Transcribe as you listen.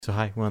So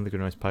hi, we're on the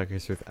Good Noise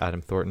Podcast with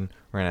Adam Thornton.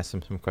 We're gonna ask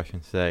him some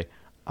questions today.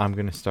 I'm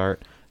gonna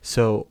start.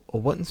 So,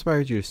 what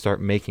inspired you to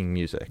start making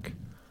music?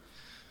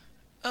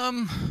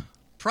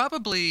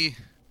 Probably.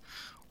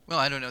 Well,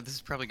 I don't know. This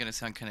is probably going to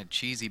sound kind of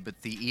cheesy,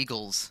 but the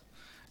Eagles,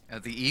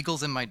 the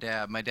Eagles and my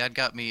dad. My dad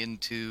got me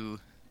into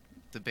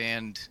the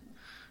band,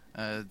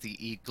 the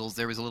Eagles.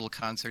 There was a little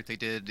concert they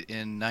did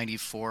in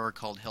 '94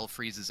 called "Hell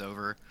Freezes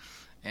Over,"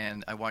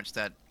 and I watched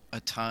that a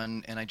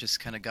ton, and I just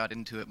kind of got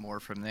into it more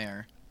from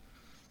there.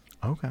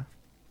 Okay.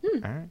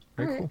 Hmm. All right.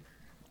 All Very right. cool.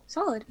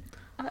 Solid.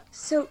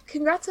 So,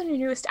 congrats on your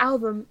newest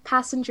album,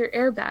 Passenger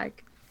Airbag.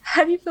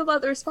 How do you feel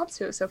about the response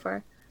to it so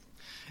far?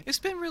 It's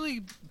been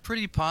really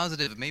pretty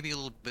positive. Maybe a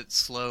little bit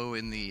slow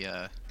in the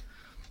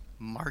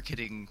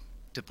marketing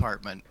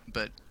department,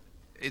 but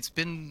it's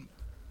been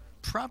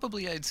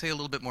probably, I'd say, a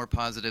little bit more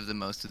positive than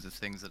most of the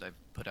things that I've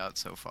put out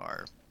so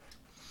far.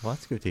 Well,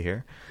 that's good to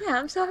hear. Yeah,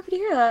 I'm so happy to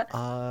hear that.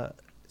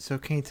 So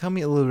can you tell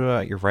me a little bit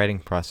about your writing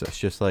process,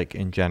 just like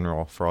in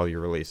general for all your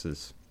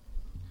releases?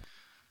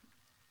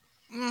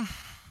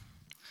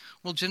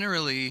 Well,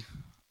 generally,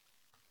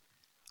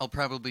 I'll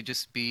probably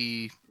just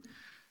be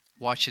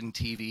watching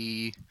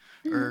TV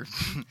or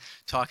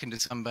talking to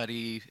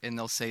somebody, and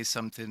they'll say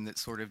something that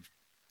sort of,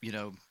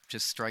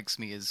 just strikes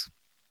me as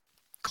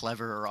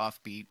clever or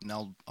offbeat, and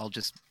I'll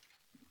just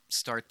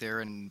start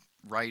there and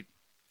write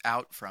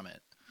out from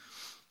it.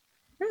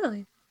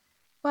 Really?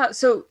 Wow,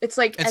 so it's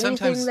like And anything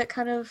sometimes, that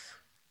kind of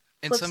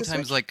and flips the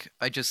sometimes, switch?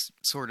 I just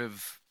sort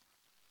of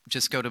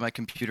just go to my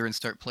computer and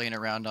start playing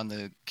around on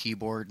the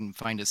keyboard and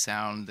find a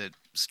sound that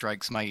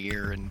strikes my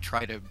ear and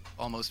try to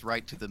almost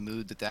write to the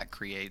mood that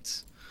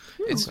creates.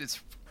 Hmm,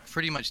 It's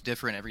pretty much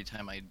different every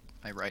time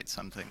I write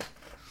something.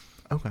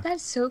 Okay.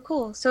 that's so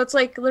cool. So it's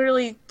like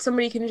literally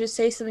somebody can just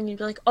say something and you'd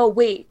be like, oh,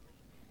 wait,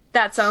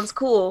 that sounds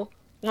cool.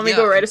 Let me Yeah,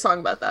 go write a song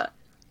about that.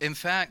 in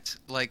fact,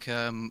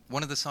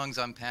 one of the songs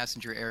on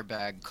Passenger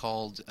Airbag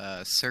called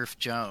Surf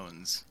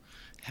Jones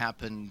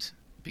happened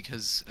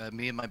because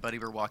me and my buddy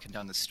were walking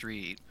down the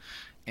street,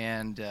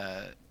 and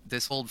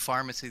this old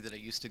pharmacy that I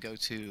used to go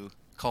to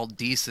called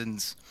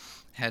Deason's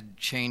had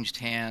changed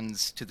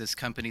hands to this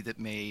company that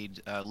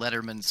made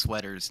Letterman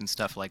sweaters and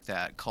stuff like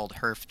that called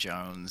Herf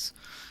Jones.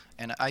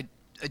 And I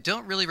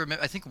don't really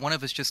remember. I think one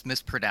of us just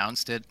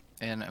mispronounced it,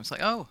 and I was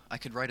like, oh, I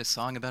could write a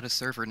song about a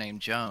surfer named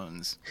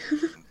Jones.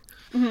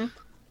 Hmm.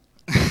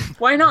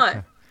 Why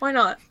not? Why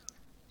not?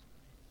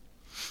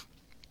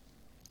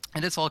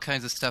 And it's all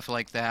kinds of stuff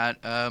like that.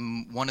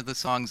 One of the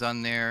songs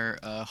on there,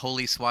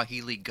 Holy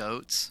Swahili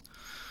Goats,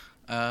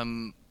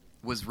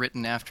 was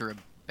written after a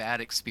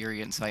bad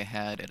experience I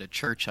had at a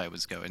church I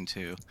was going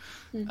to.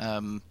 Hmm.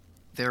 Um,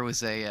 there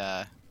was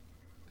a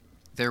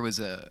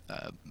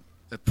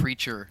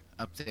preacher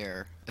up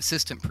there,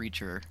 assistant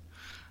preacher,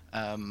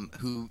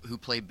 who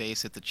played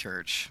bass at the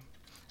church,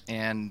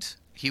 and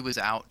he was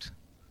out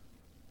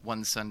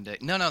one Sunday.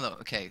 No.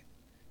 Okay,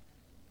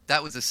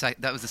 that was a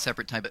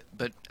separate time.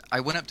 But I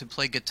went up to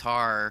play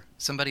guitar.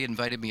 Somebody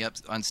invited me up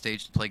on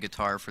stage to play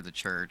guitar for the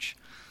church,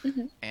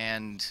 Hmm.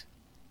 and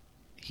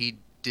he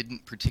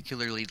didn't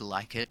particularly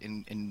like it,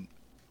 and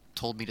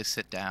told me to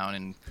sit down.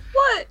 And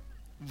What?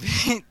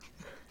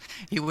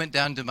 he went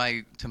down to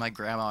my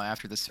grandma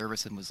after the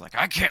service and was like,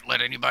 "I can't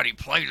let anybody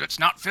play that's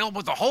not filled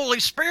with the Holy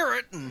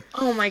Spirit." And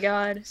Oh my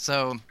god.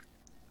 so,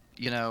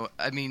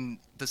 I mean,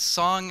 the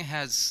song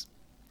has.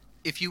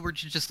 If you were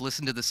to just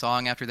listen to the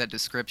song after that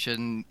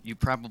description, you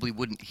probably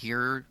wouldn't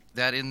hear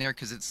that in there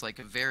because it's like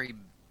a very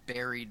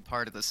buried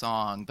part of the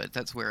song, but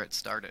that's where it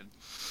started.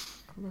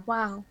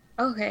 Wow.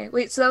 Okay.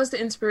 Wait, so that was the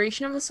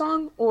inspiration of the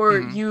song, or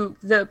hmm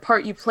the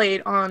part you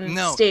played on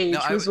No, stage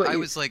was what I you?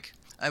 was like,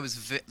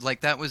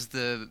 like, that was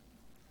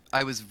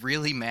I was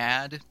really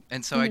mad,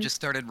 and so I Hmm. just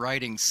started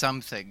writing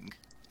something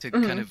to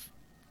kind Hmm. of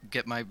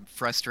get my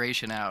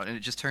frustration out, and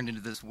it just turned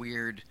into this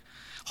weird.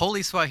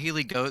 Holy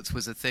Swahili Goats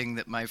was a thing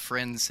that my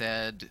friend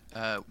said,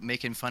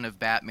 making fun of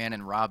Batman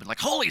and Robin, like,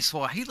 Holy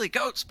Swahili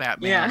Goats,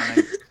 Batman!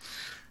 Yeah.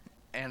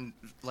 And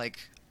like,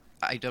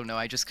 I don't know,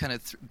 I just kind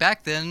of,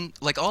 back then,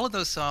 like, all of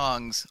those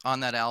songs on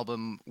that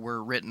album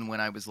were written when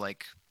I was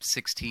like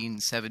 16,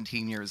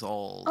 17 years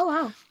old. Oh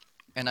wow.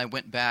 And I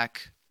went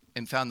back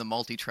and found the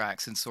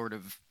multi-tracks and sort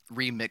of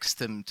remixed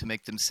them to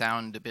make them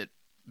sound a bit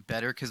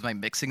better because my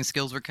mixing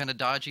skills were kind of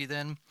dodgy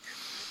then.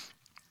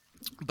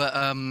 But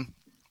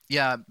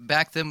yeah,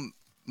 back then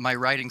my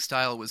writing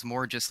style was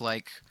more just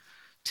like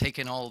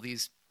taking all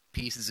these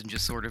pieces and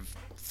just sort of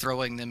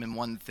throwing them in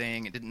one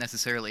thing. It didn't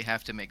necessarily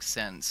have to make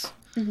sense.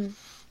 Hmm.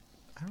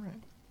 All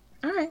right.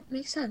 All right,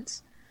 makes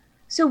sense.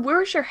 So where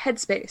was your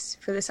headspace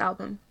for this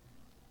album?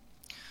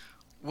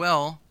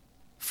 Well,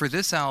 for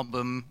this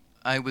album,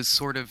 I was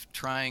sort of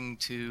trying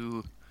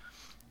to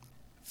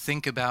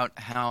think about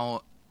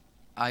how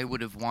I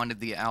would have wanted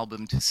the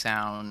album to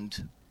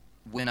sound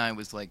when I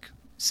was like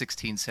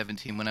 16,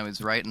 17, when I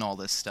was writing all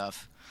this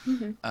stuff.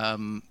 Hmm.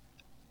 Um,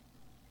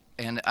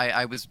 and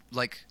I was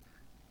like,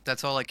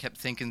 that's all I kept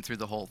thinking through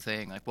the whole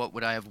thing. Like, what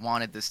would I have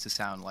wanted this to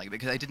sound like?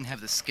 Because I didn't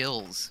have the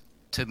skills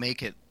to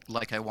make it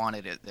like I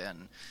wanted it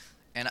then.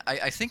 And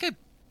I think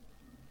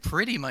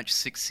pretty much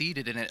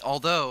succeeded in it.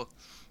 Although,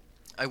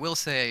 I will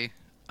say,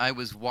 I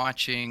was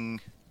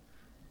watching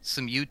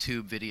some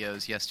YouTube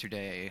videos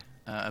yesterday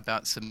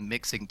about some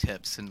mixing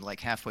tips, and like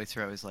halfway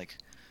through, I was like,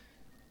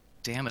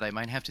 "Damn it, I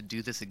might have to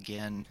do this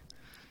again."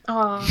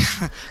 Oh,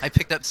 I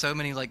picked up so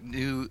many like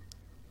new.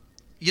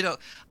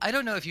 I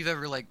don't know if you've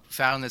ever like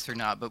found this or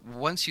not, but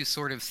once you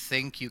sort of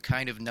think you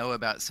kind of know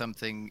about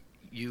something,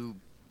 you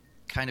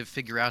kind of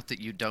figure out that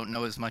you don't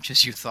know as much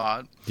as you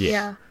thought.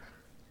 yeah.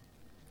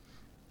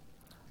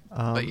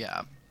 But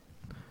yeah.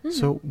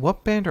 So,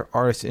 what band or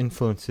artist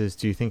influences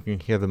do you think you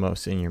can hear the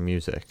most in your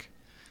music?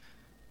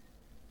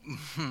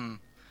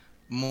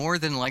 More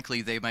than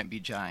likely, they might be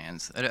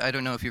Giants. I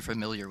don't know if you're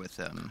familiar with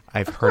them.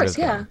 I've Of heard course, of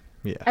yeah. them.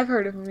 Yeah. I've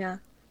heard of them, yeah.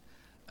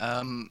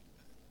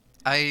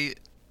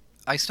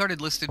 I started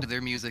listening to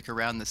their music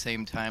around the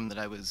same time that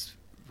I was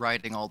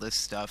writing all this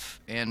stuff,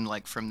 and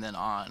like from then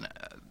on,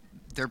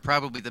 they're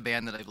probably the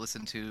band that I've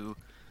listened to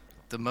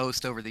the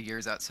most over the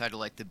years outside of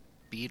like the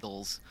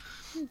Beatles.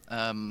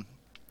 And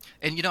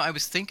I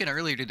was thinking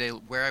earlier today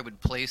where I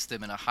would place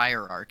them in a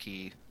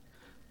hierarchy,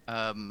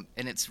 and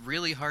it's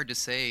really hard to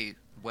say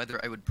whether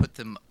I would put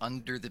them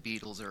under the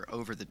Beatles or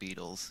over the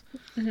Beatles.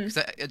 Because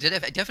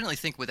I definitely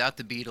think without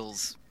the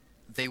Beatles,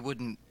 they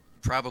wouldn't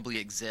probably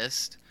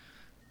exist.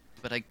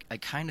 But I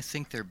kind of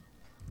think they're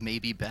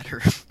maybe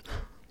better.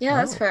 Yeah,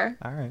 that's Oh, fair.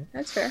 All right.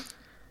 That's fair.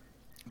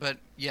 But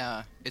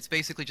yeah, it's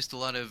basically just a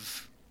lot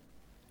of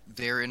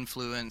their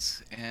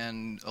influence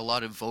and a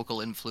lot of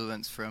vocal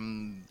influence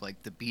from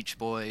like the Beach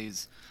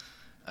Boys.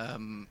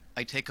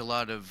 I take a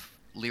lot of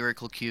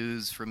lyrical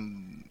cues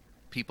from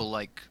people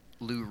like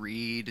Lou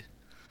Reed.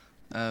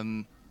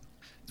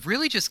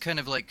 Really just kind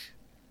of like,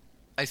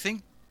 I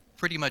think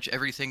pretty much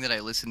everything that I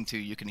listen to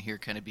you can hear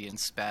kind of being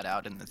spat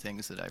out in the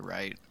things that I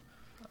write.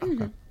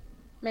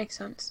 Makes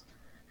sense.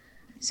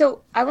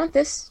 So I want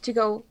this to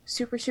go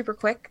super, super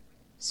quick.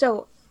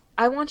 So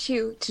I want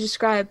you to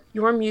describe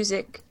your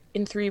music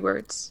in 3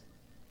 words.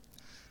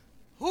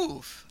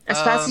 Oof.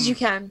 As fast as you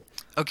can.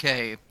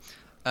 Okay.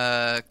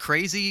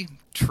 Crazy,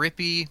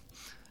 trippy,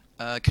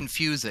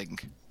 confusing.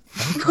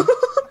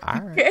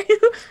 All right. Okay.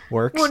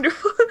 Works.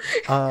 Wonderful.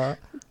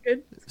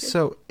 Good.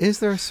 So, is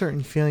there a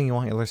certain feeling you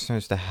want your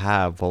listeners to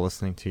have while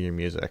listening to your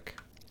music?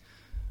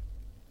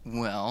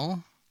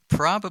 Well,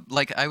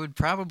 I would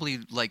probably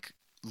like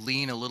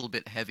lean a little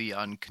bit heavy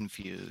on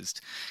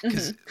confused,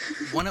 because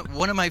one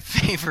of my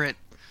favorite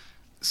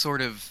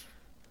sort of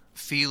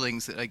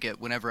feelings that I get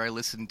whenever I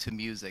listen to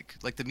music,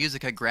 like the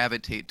music I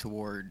gravitate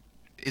toward,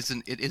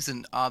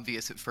 isn't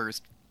obvious at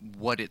first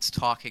what it's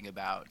talking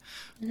about,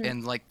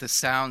 and like the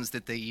sounds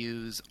that they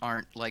use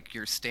aren't like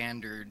your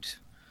standard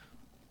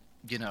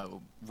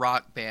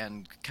rock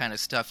band kind of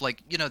stuff.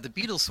 Like the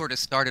Beatles sort of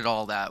started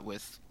all that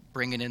with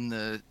bringing in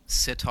the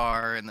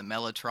sitar and the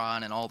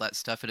mellotron and all that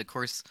stuff, and of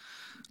course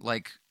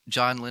like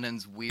John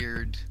Lennon's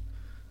weird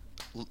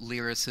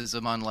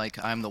lyricism on like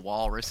I'm the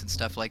Walrus and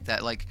stuff like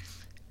that. Like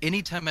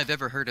anytime I've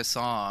ever heard a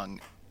song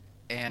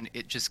and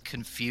it just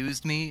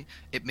confused me,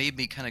 it made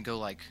me kind of go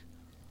like,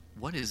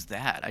 what is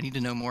that? I need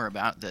to know more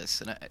about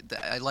this. And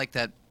I like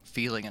that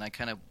feeling, and I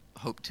kind of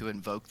hope to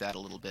invoke that a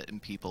little bit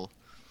in people.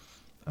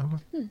 Oh,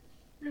 All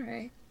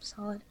right.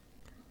 Solid.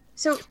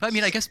 So But I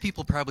mean, I guess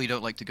people probably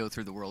don't like to go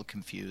through the world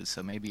confused,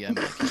 so maybe I'm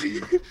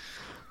like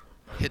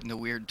hitting a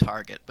weird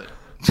target, but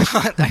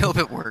I hope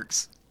it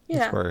works.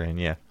 yeah, we're in,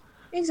 yeah.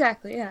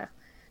 exactly. Yeah.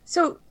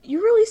 So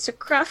you released a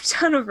crap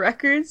ton of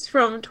records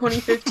from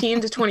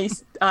 2015 to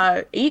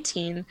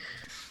 2018.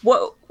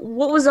 What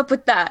was up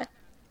with that?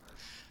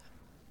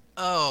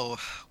 Oh,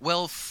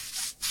 well,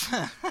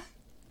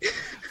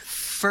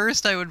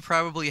 first I would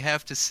probably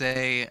have to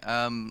say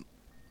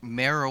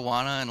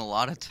marijuana and a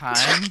lot of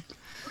time.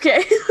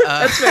 Okay,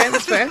 that's fair.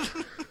 That's fair.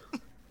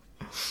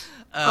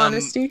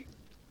 Honesty.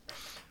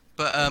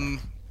 But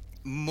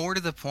more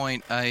to the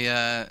point,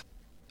 I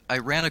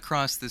ran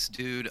across this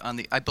dude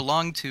I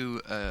belong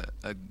to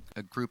a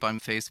group on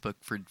Facebook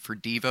for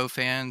Devo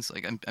fans.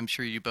 Like I'm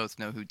sure you both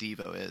know who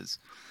Devo is,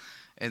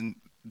 and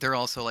they're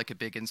also like a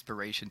big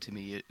inspiration to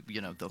me.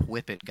 The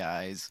Whip It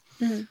guys.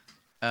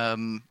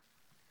 And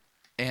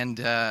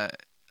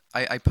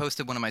I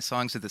posted one of my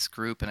songs to this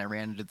group, and I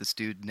ran into this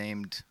dude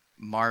named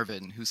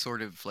Marvin, who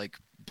sort of like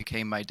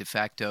became my de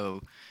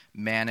facto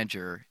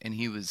manager, and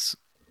he was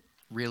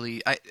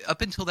really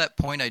up until that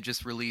point I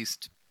just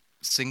released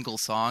single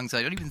songs.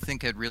 I don't even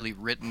think I'd really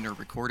written or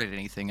recorded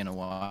anything in a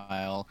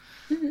while.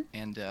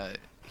 And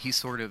he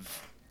sort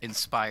of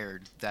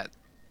inspired that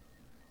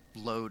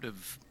load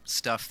of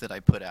stuff that I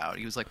put out.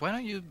 He was like, why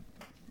don't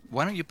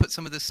you put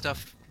some of this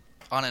stuff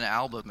on an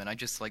album? And I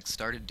just like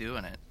started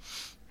doing it.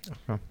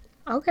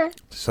 Okay.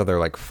 So there are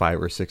like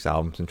 5 or 6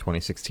 albums in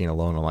 2016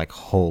 alone. I'm like,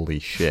 holy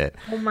shit.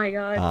 Oh my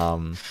god.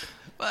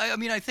 Well, I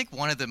mean, I think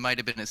one of them might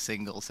have been a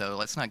single, so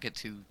let's not get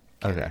too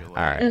carried Okay, away.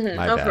 all right.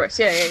 My Of bad. course.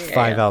 Yeah.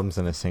 5 albums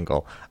and a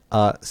single.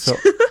 So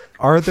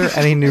are there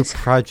any new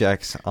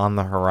projects on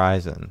the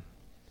horizon?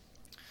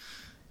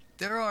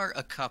 There are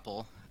a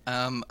couple.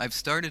 I've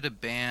started a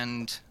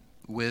band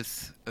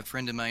with a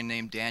friend of mine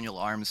named Daniel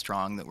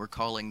Armstrong that we're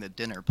calling the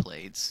Dinner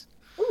Plates,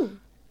 Ooh.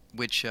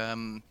 which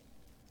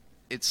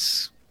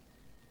it's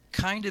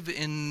kind of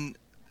in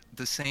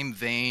the same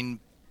vein,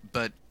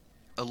 but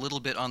a little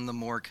bit on the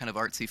more kind of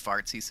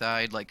artsy-fartsy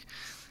side. Like,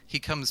 he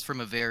comes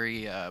from a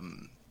very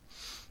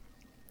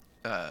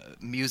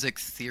music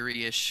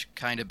theory-ish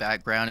kind of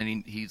background,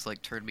 and he's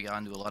like turned me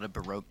on to a lot of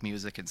Baroque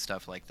music and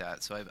stuff like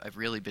that. So I've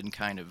really been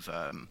kind of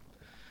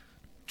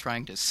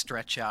trying to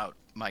stretch out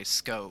my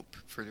scope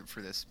for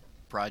this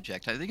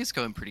project. I think it's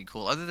going pretty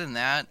cool. Other than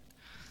that,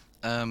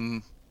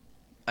 I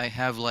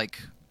have like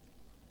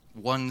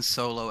one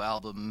solo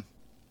album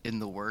in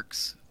the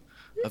works,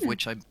 of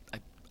which I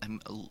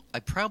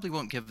probably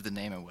won't give the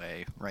name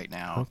away right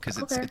now because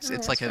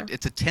it's like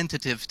it's a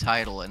tentative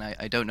title, and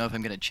I don't know if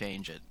I'm going to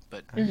change it.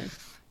 But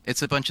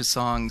it's a bunch of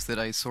songs that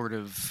I sort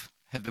of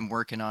have been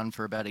working on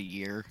for about a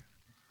year.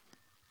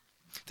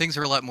 Things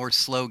are a lot more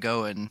slow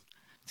going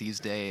these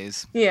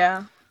days.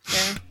 Yeah.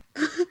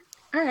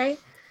 All right.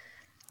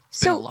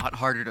 It's been a lot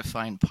harder to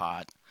find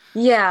pot.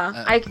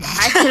 Yeah, I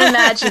can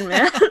imagine,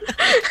 man.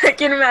 I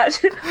can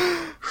imagine.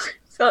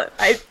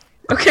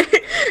 Okay.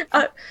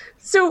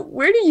 So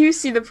where do you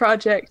see the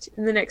project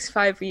in the next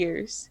 5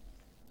 years?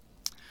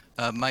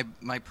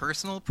 My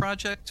personal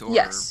project, or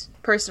yes,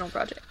 personal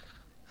project.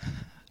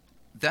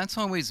 That's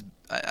always.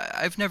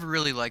 I've never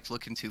really liked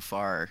looking too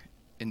far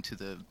into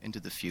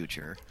the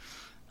future.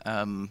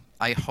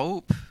 I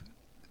hope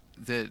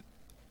that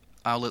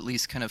I'll at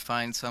least kind of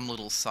find some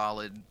little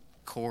solid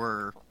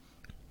core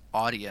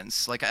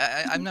audience. Like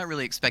I'm not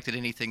really expecting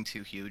anything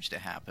too huge to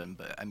happen,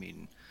 but I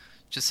mean,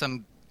 just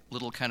some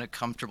little kind of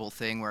comfortable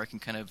thing where I can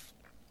kind of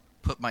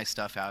put my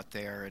stuff out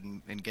there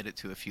and get it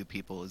to a few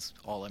people is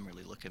all I'm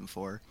really looking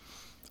for.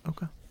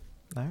 Okay.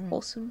 All right.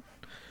 Wholesome.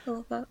 I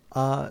love that.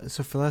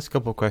 So for the last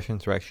couple of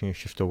questions, we're actually going to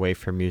shift away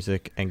from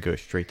music and go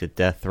straight to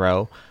death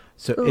row.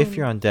 So if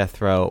you're on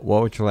death row,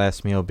 what would your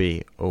last meal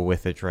be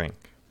with a drink?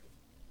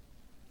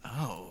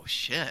 Oh,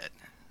 shit.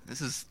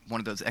 This is one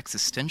of those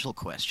existential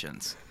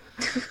questions.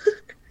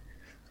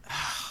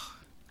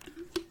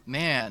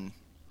 Man,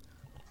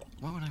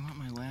 what would I want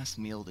my last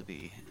meal to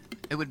be?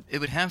 It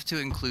would have to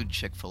include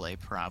Chick-fil-A,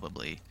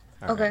 probably.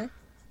 Okay.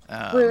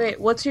 Wait.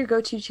 What's your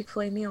go-to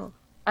Chick-fil-A meal?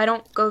 I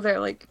don't go there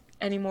like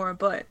anymore,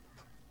 but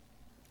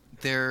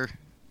their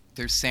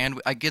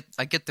sandwich. I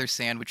get their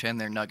sandwich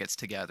and their nuggets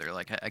together.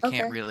 Like I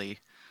can't really,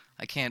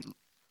 I can't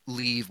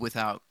leave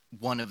without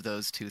one of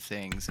those two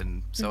things,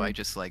 and so I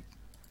just like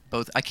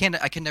both. I can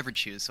never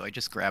choose, so I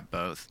just grab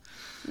both.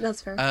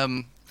 That's fair.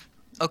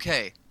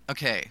 Okay.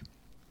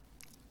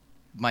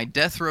 My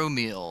death row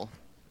meal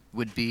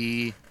would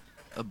be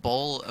a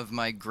bowl of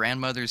my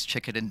grandmother's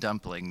chicken and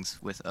dumplings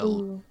with a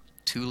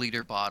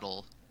 2-liter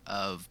bottle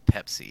of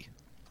Pepsi.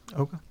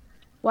 Okay.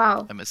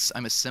 Wow. I'm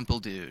a simple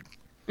dude.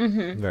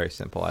 Very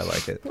simple. I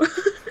like it.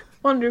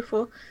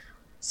 Wonderful.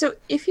 So,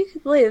 if you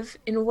could live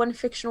in one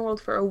fictional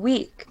world for a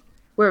week,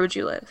 where would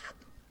you live?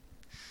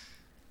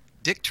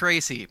 Dick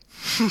Tracy.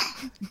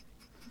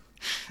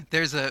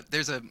 There's a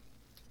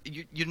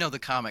you know the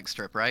comic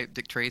strip, right?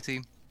 Dick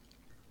Tracy.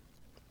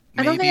 Maybe?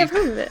 I don't think I've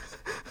heard of it.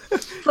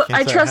 But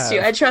I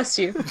trust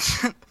you.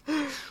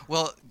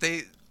 Well,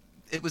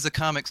 it was a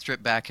comic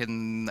strip back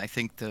in I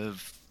think the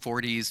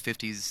 40s,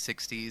 50s,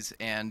 60s,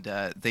 and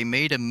they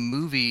made a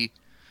movie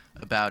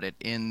about it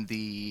in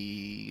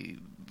the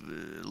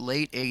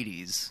late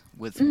 80s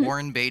with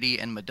Warren Beatty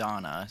and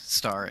Madonna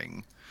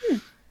starring.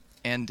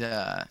 And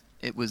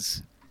it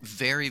was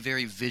very,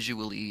 very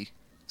visually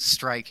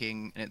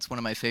striking, and it's one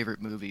of my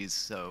favorite movies,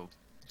 so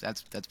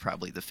that's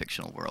probably the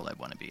fictional world I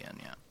want to be in,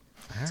 yeah.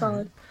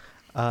 Solid.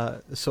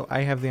 So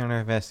I have the honor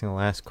of asking the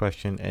last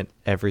question, and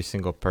every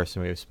single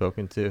person we have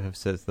spoken to have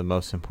said it's the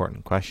most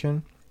important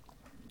question.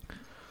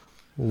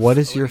 What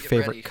is your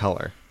favorite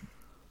color?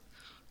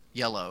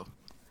 Yellow.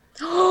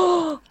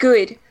 Oh,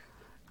 good.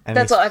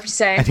 That's all I have to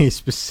say. Any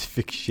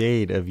specific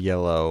shade of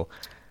yellow?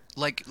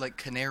 Like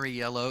canary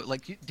yellow.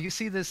 Like, do you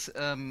see this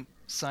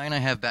sign I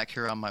have back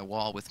here on my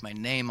wall with my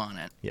name on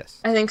it? Yes.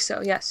 I think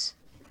so, yes.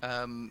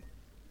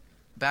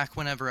 Back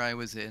whenever I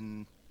was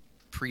in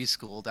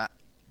preschool, that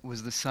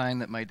was the sign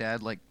that my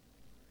dad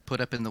put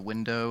up in the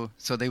window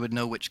so they would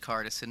know which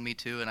car to send me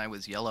to, and I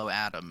was Yellow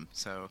Adam.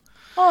 So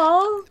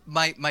Aww.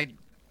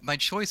 My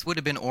choice would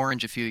have been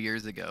orange a few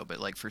years ago, but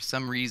for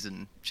some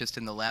reason, just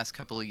in the last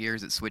couple of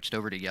years, it switched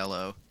over to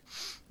yellow.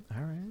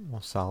 All right,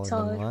 well, solid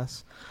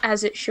nonetheless.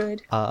 As it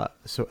should.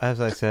 So as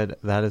I said,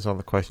 that is all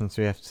the questions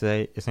we have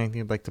today. Is there anything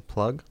you'd like to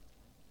plug?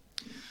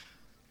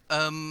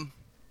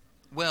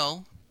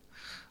 Well,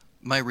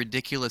 my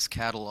ridiculous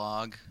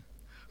catalog,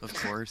 of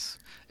course,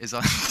 is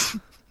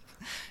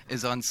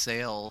on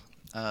sale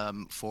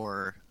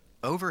for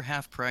over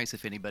half price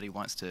if anybody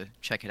wants to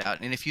check it out.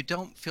 And if you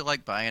don't feel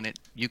like buying it,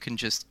 you can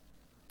just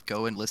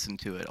go and listen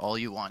to it all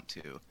you want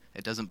to.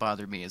 It doesn't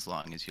bother me as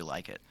long as you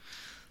like it.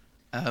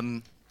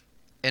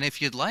 And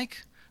if you'd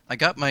like, I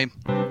got my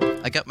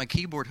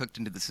keyboard hooked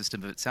into the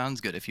system. If it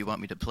sounds good, if you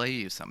want me to play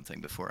you something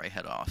before I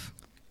head off.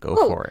 Go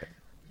for it.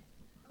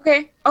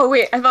 Okay. Oh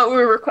wait, I thought we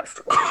were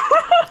requesting.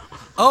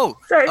 Oh,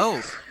 Sorry.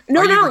 oh.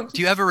 No, no.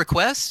 Do you have a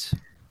request?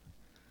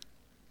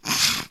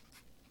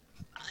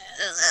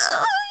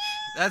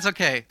 That's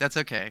okay. That's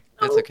okay.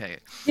 That's okay.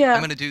 Yeah.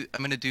 I'm gonna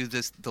do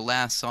this, the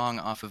last song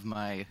off of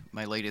my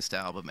latest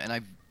album,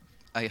 and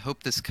I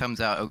hope this comes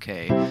out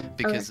okay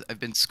because I've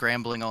been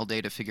scrambling all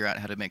day to figure out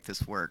how to make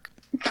this work.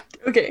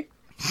 Okay.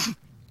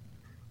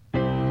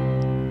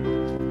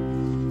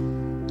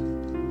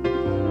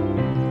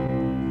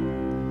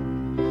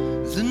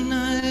 The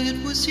night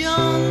was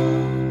young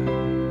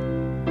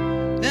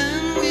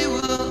and we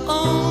were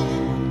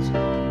old.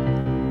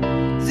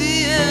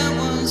 The air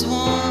was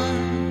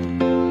warm,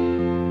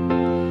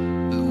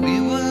 but we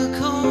were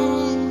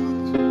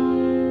cold.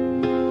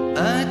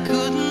 I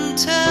couldn't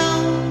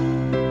tell,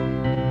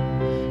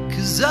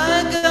 'cause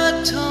I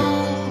got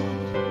told,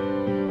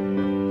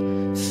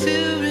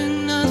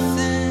 fearing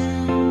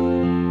nothing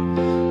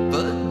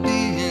but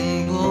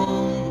being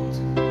bold.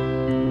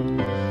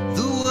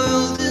 The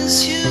world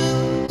is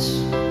huge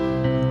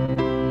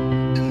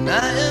and I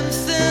am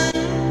thin.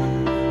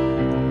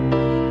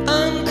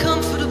 I'm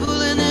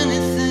comfortable in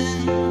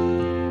anything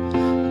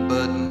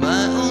but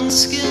my own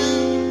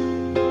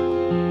skin.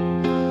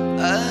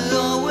 I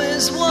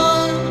always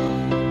won,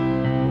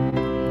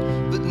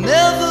 but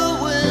never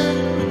win.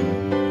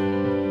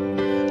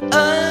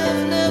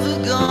 I've never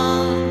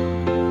gone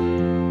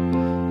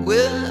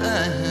where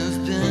I have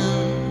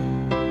been.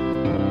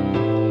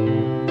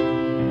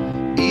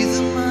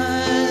 Either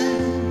my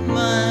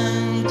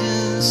mind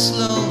is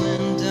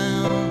slowing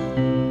down,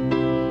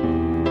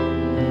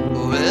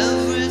 or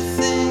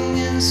everything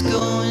is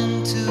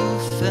going too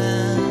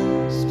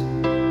fast.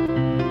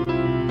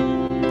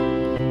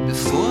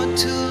 Before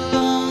too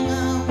long I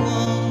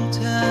won't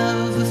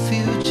have a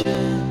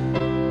future,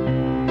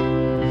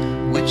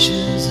 which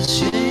is a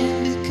shame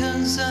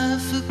because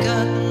I've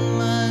forgotten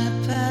my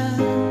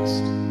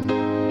past.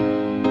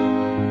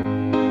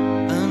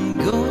 I'm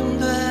going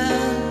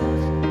back.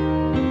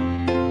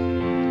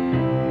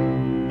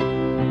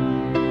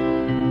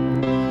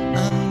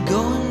 I'm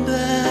going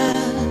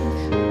back.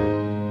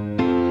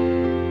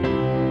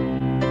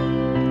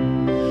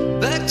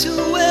 Back to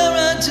where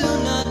I do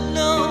not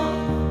know.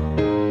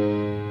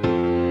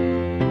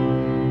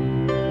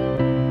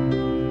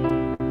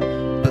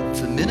 But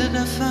the minute I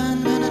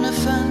find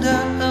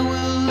out, I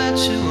will let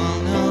you all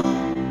know.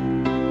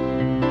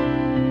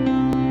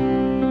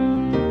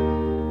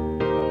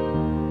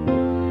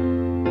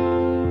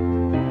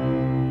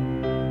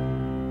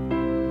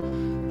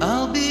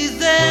 I'll be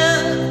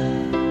there,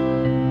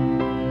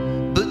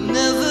 but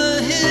never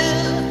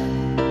here.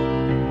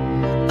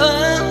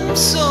 I'm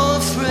so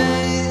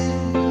afraid,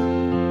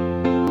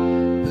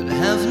 but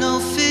have no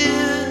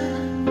fear.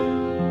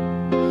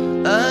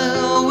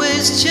 I'll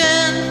always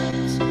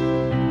chant,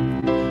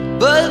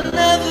 but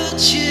never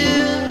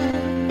cheer.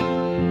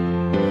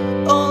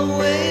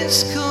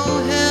 Always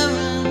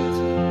coherent,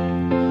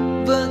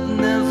 but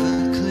never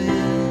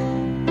clear.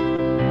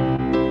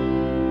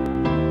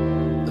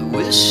 I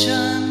wish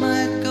I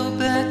might go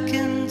back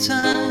in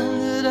time,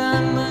 that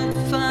I might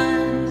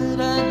find that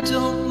I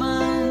don't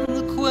mind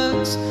the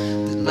quirks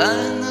that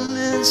line the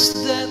list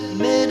that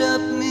made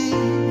up me.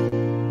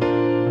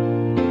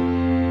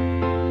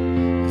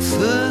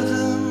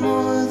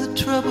 Furthermore, the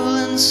trouble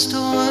in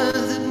store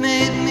that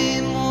made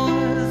me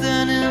more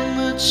than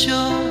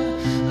immature.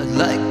 I'd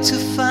like to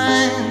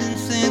find and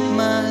thank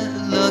my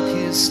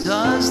lucky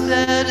stars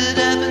that it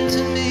happened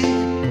to me.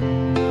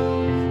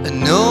 I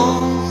know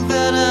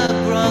that I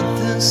brought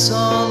this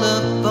all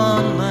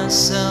upon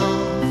myself.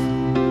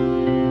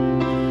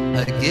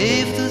 I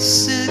gave the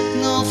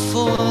signal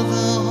for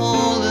the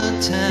whole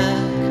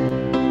attack.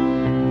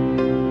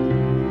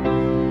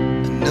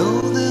 I know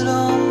that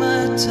all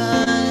my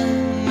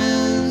time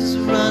is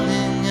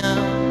running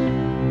out.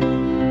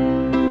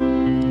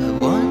 I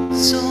want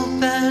so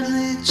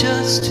badly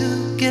just to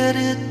get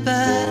it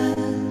back.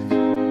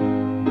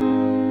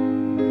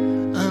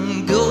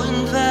 I'm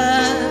going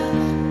back.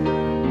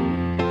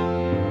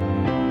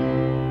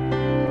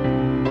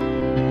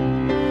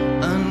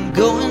 I'm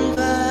going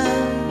back.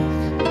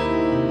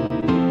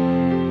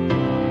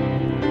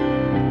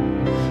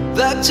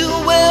 Back to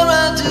where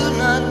I do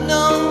not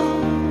know.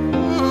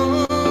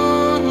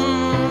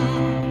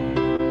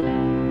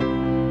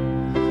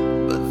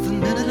 But the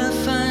minute I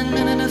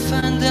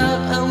find out,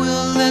 I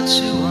will let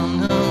you all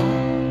know.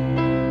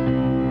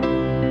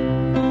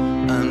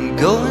 I'm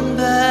going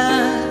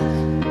back.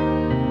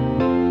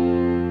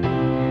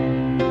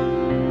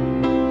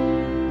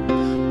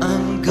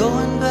 I'm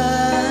going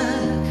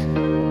back.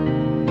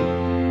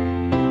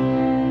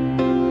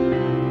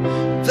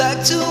 Back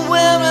to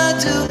where I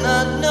do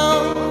not know.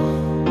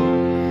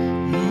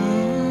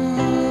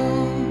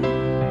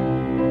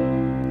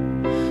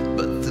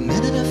 But the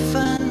minute I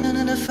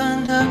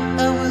find out,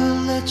 I will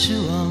let you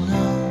all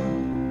know.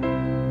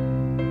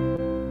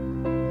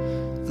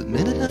 The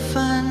minute I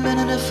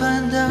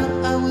find out,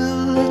 I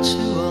will let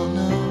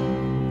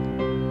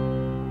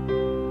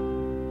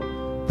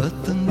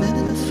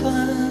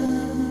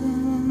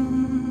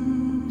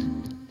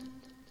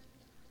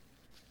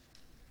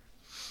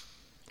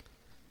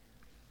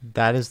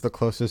That is the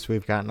closest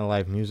we've gotten to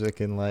live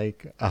music in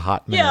like a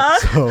hot minute. Yeah.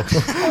 So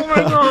Oh my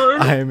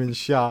god. I am in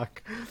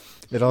shock.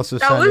 It also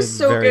That sounded was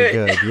so very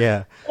good. good.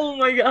 Yeah. Oh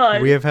my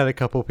god. We have had a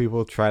couple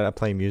people try to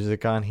play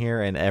music on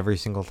here, and every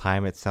single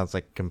time it sounds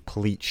like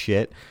complete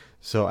shit.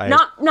 So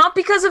Not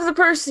because of the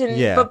person,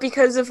 Yeah. but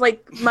because of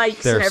like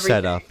mics their and everything.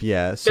 setup.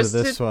 Yeah. So Just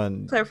this to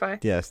one, clarify.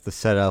 yes, the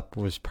setup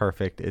was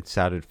perfect. It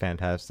sounded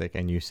fantastic,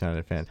 and you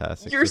sounded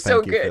fantastic. You're so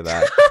so thank you for good.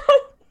 that.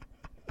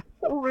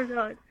 Oh my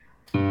god.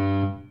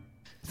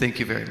 Thank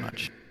you very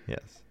much. Yes.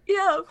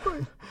 Yeah, of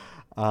course.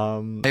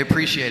 I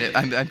appreciate it.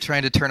 I'm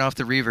trying to turn off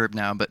the reverb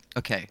now, but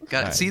okay.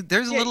 Got it. Right. See,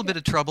 there's a Yeah, little bit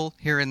of trouble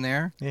here and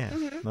there. Yeah,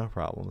 no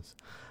problems.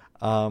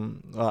 Well,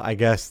 I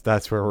guess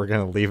that's where we're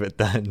gonna leave it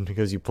then,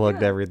 because you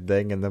plugged Yeah.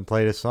 everything and then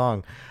played a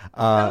song.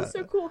 That was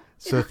so cool.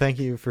 So thank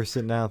you for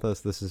sitting down with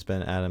us. This has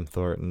been Adam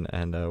Thornton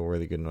and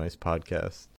Worthy Good Noise podcast.